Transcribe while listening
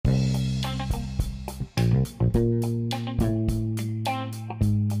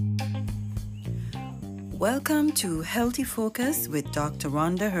Welcome to Healthy Focus with Dr.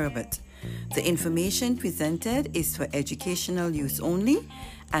 Rhonda Herbert. The information presented is for educational use only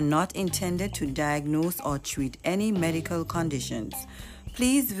and not intended to diagnose or treat any medical conditions.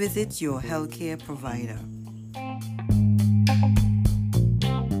 Please visit your healthcare provider.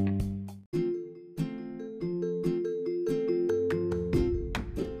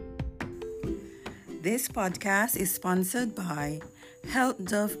 This podcast is sponsored by Health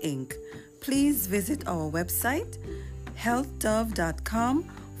Dove Inc. Please visit our website, healthdove.com,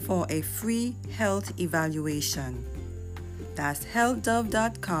 for a free health evaluation. That's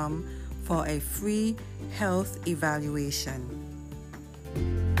healthdove.com for a free health evaluation.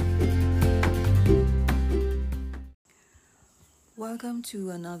 Welcome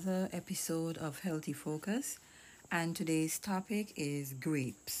to another episode of Healthy Focus, and today's topic is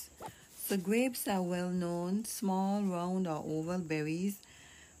grapes. So grapes are well-known small, round or oval berries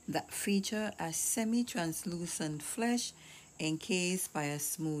that feature a semi-translucent flesh encased by a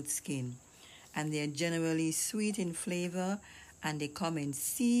smooth skin, and they are generally sweet in flavor, and they come in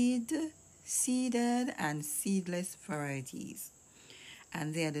seeded and seedless varieties,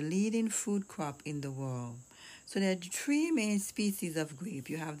 and they are the leading fruit crop in the world. So there are three main species of grape.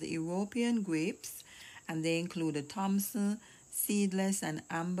 You have the European grapes, and they include the Thompson, seedless and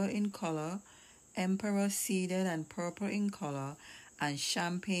amber in color, Emperor, seeded and purple in color, and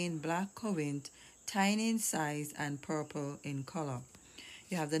Champagne black currant, tiny in size and purple in color.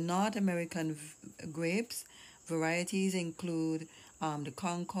 You have the North American grapes. Varieties include the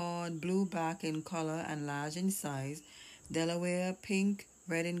Concord, blue black in color and large in size, Delaware, pink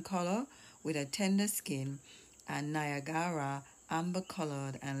red in color with a tender skin, and Niagara, amber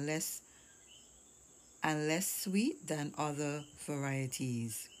colored and less sweet than other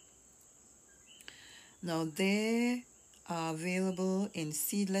varieties. Now they are available in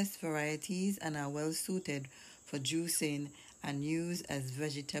seedless varieties and are well suited for juicing and used as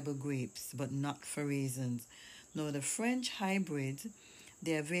vegetable grapes, but not for raisins. Now the French hybrids,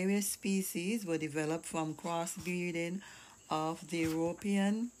 their various species were developed from crossbreeding of the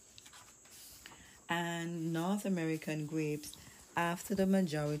European and North American grapes after the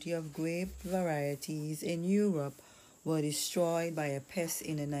majority of grape varieties in Europe were destroyed by a pest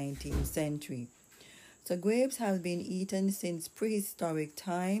in the 19th century. So grapes have been eaten since prehistoric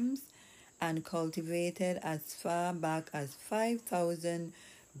times and cultivated as far back as 5000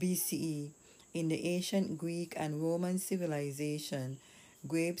 BCE. In the ancient Greek and Roman civilization,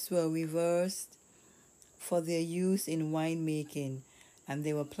 grapes were reversed for their use in winemaking, and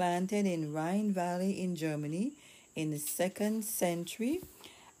they were planted in Rhine Valley in Germany in the 2nd century.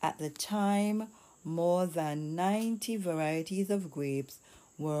 At the time, more than 90 varieties of grapes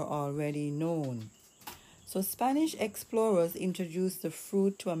were already known. So Spanish explorers introduced the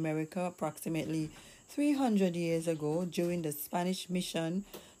fruit to America approximately 300 years ago during the Spanish mission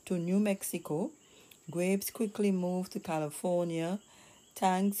to New Mexico. Grapes quickly moved to California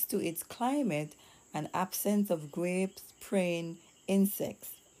thanks to its climate and absence of grape-preying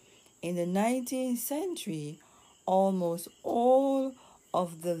insects. In the 19th century, almost all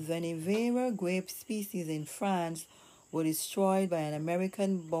of the Venivera grape species in France were destroyed by an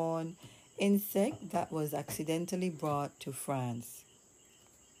American-born insect that was accidentally brought to France.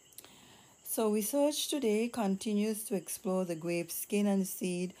 So research today continues to explore the grape skin and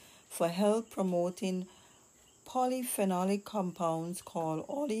seed for health-promoting polyphenolic compounds called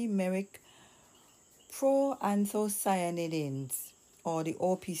oligomeric proanthocyanidins, or the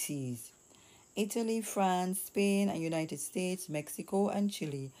OPCs. Italy, France, Spain, and United States, Mexico, and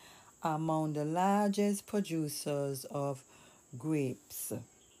Chile are among the largest producers of grapes.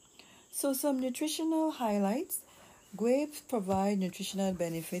 So some nutritional highlights. Grapes provide nutritional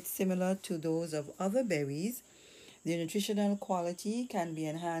benefits similar to those of other berries. The nutritional quality can be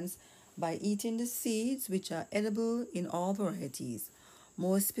enhanced by eating the seeds, which are edible in all varieties.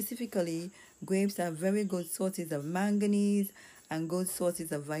 More specifically, grapes are very good sources of manganese and good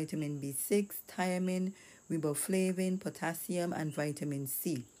sources of vitamin B6, thiamine, riboflavin, potassium, and vitamin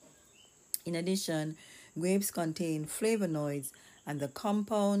C. In addition, grapes contain flavonoids and the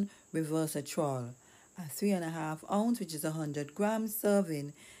compound resveratrol. A 3.5 ounce, which is 100 grams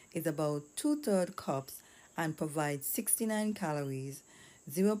serving, is about 2/3 cups and provides 69 calories,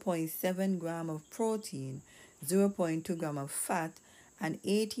 0.7 gram of protein, 0.2 gram of fat, and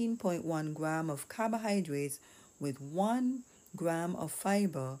 18.1 gram of carbohydrates with 1 gram of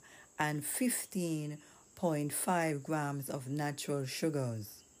fiber and 15.5 grams of natural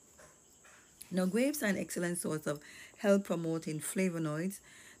sugars. Now, grapes are an excellent source of health-promoting flavonoids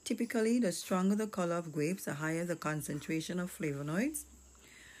Typically, the stronger the color of grapes, the higher the concentration of flavonoids.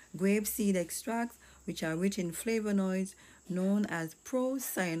 Grape seed extracts, which are rich in flavonoids known as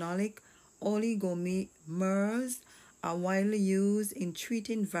procyanolic oligomers, are widely used in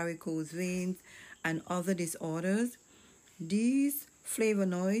treating varicose veins and other disorders. These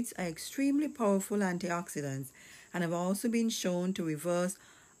flavonoids are extremely powerful antioxidants and have also been shown to reverse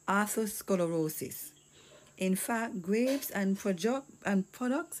atherosclerosis. In fact, grapes and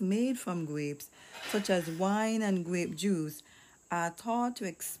products made from grapes, such as wine and grape juice, are thought to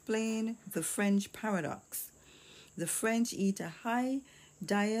explain the French paradox. The French eat a high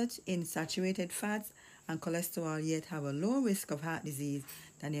diet in saturated fats and cholesterol, yet have a lower risk of heart disease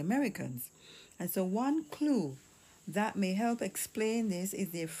than the Americans. And so one clue that may help explain this is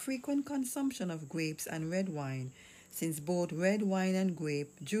their frequent consumption of grapes and red wine, since both red wine and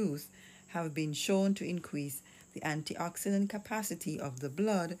grape juice have been shown to increase the antioxidant capacity of the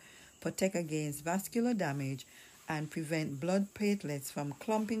blood, protect against vascular damage, and prevent blood platelets from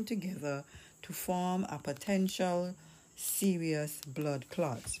clumping together to form a potential serious blood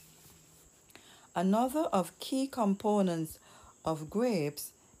clot. Another of key components of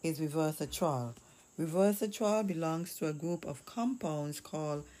grapes is resveratrol. Resveratrol belongs to a group of compounds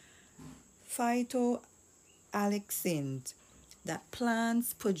called phytoalexins that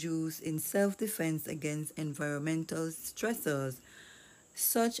plants produce in self-defense against environmental stressors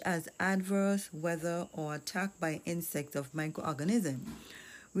such as adverse weather or attack by insects of microorganisms.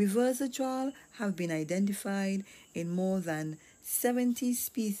 Resveratrol have been identified in more than 70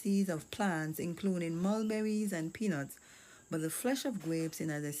 species of plants, including mulberries and peanuts, but the flesh of grapes is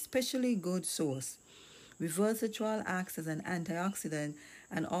an especially good source. Resveratrol acts as an antioxidant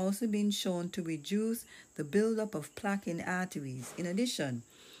and also been shown to reduce the buildup of plaque in arteries. In addition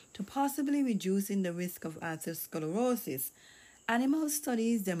to possibly reducing the risk of atherosclerosis, animal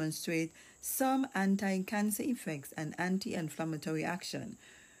studies demonstrate some anti-cancer effects and anti-inflammatory action.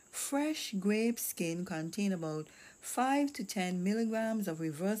 Fresh grape skin contain about 5 to 10 milligrams of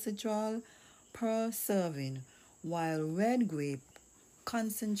resveratrol per serving, while red wine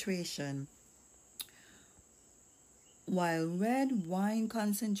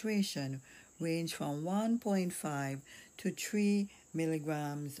concentration range from 1.5 to 3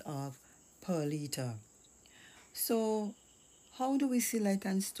 milligrams per liter. So, how do we select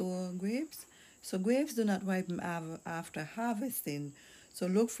and store grapes? So grapes do not ripen after harvesting, so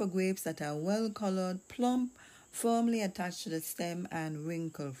look for grapes that are well colored, plump, firmly attached to the stem, and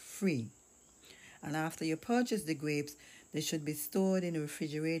wrinkle-free. And after you purchase the grapes, they should be stored in a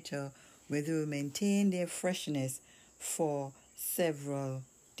refrigerator where they will maintain their freshness for several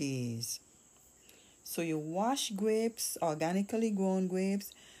days. So you wash grapes, organically grown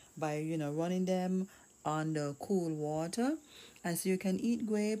grapes, by running them under cool water. And so you can eat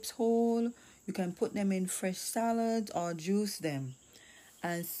grapes whole, you can put them in fresh salads or juice them.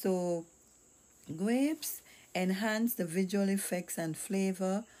 And so grapes enhance the visual effects and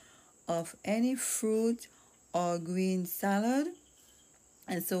flavor of any fruit or green salad.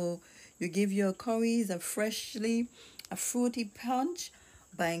 And so you give your curries a fruity punch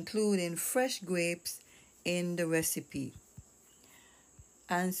by including fresh grapes in the recipe.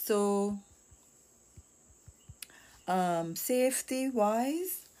 And so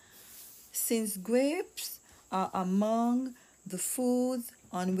safety-wise, since grapes are among the foods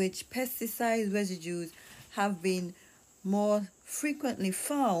on which pesticide residues have been more frequently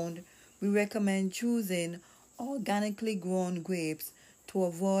found, we recommend choosing organically grown grapes to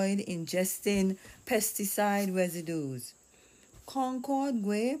avoid ingesting pesticide residues. Concord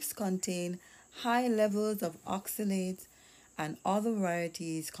grapes contain high levels of oxalates and other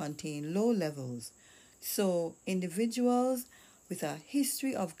varieties contain low levels. So individuals with a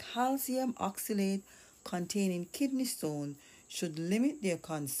history of calcium oxalate containing kidney stone should limit their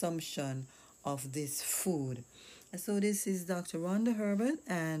consumption of this food. And so this is Dr. Rhonda Herbert,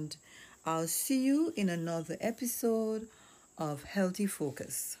 and I'll see you in another episode of Healthy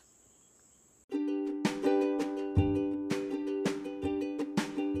Focus.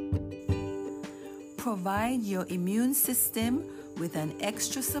 Provide your immune system with an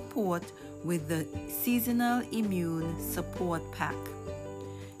extra support with the Seasonal Immune Support Pack.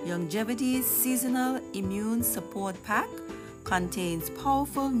 Longevity's Seasonal Immune Support Pack contains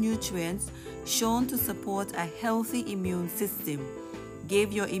powerful nutrients shown to support a healthy immune system.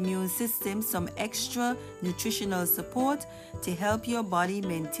 Give your immune system some extra nutritional support to help your body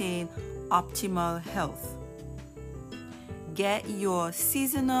maintain optimal health. Get your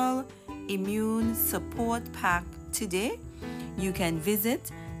Seasonal Immune Support Pack today. You can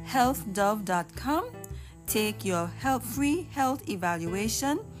visit healthdove.com, take your free health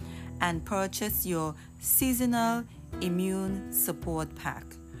evaluation, and purchase your seasonal immune support pack.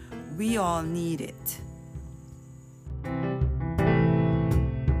 We all need it.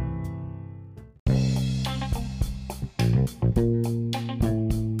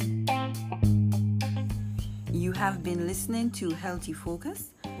 You have been listening to Healthy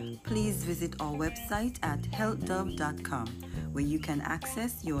Focus. Please visit our website at healthdove.com, where you can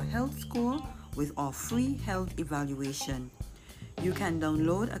access your health score with our free health evaluation. You can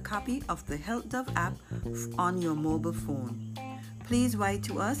download a copy of the Health Dove app on your mobile phone. Please write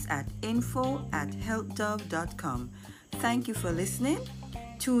to us at info@healthdove.com. Thank you for listening.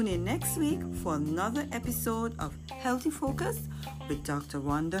 Tune in next week for another episode of Healthy Focus with Dr.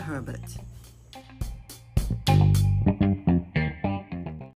 Rhonda Herbert.